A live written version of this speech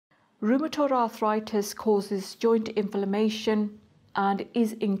Rheumatoid arthritis causes joint inflammation and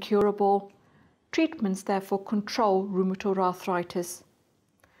is incurable. Treatments therefore control rheumatoid arthritis.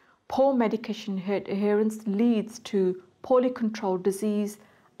 Poor medication adherence leads to poorly controlled disease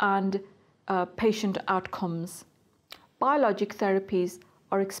and patient outcomes. Biologic therapies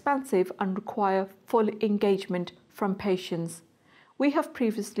are expensive and require full engagement from patients. We have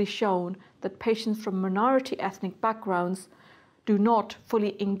previously shown that patients from minority ethnic backgrounds do not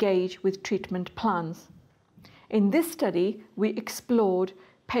fully engage with treatment plans. In this study, we explored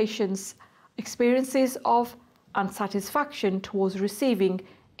patients' experiences of unsatisfaction towards receiving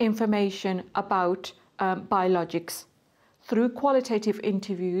information about biologics. Through qualitative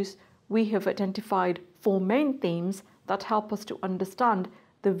interviews, we have identified 4 main themes that help us to understand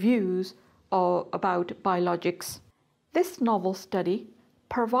the views about biologics. This novel study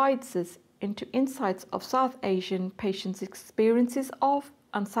provides us into insights of South Asian patients' experiences of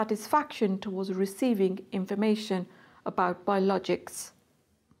unsatisfaction towards receiving information about biologics.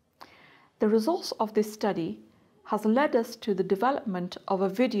 The results of this study has led us to the development of a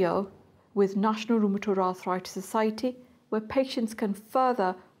video with National Rheumatoid Arthritis Society where patients can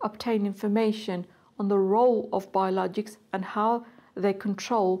further obtain information on the role of biologics and how they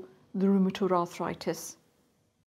control the rheumatoid arthritis.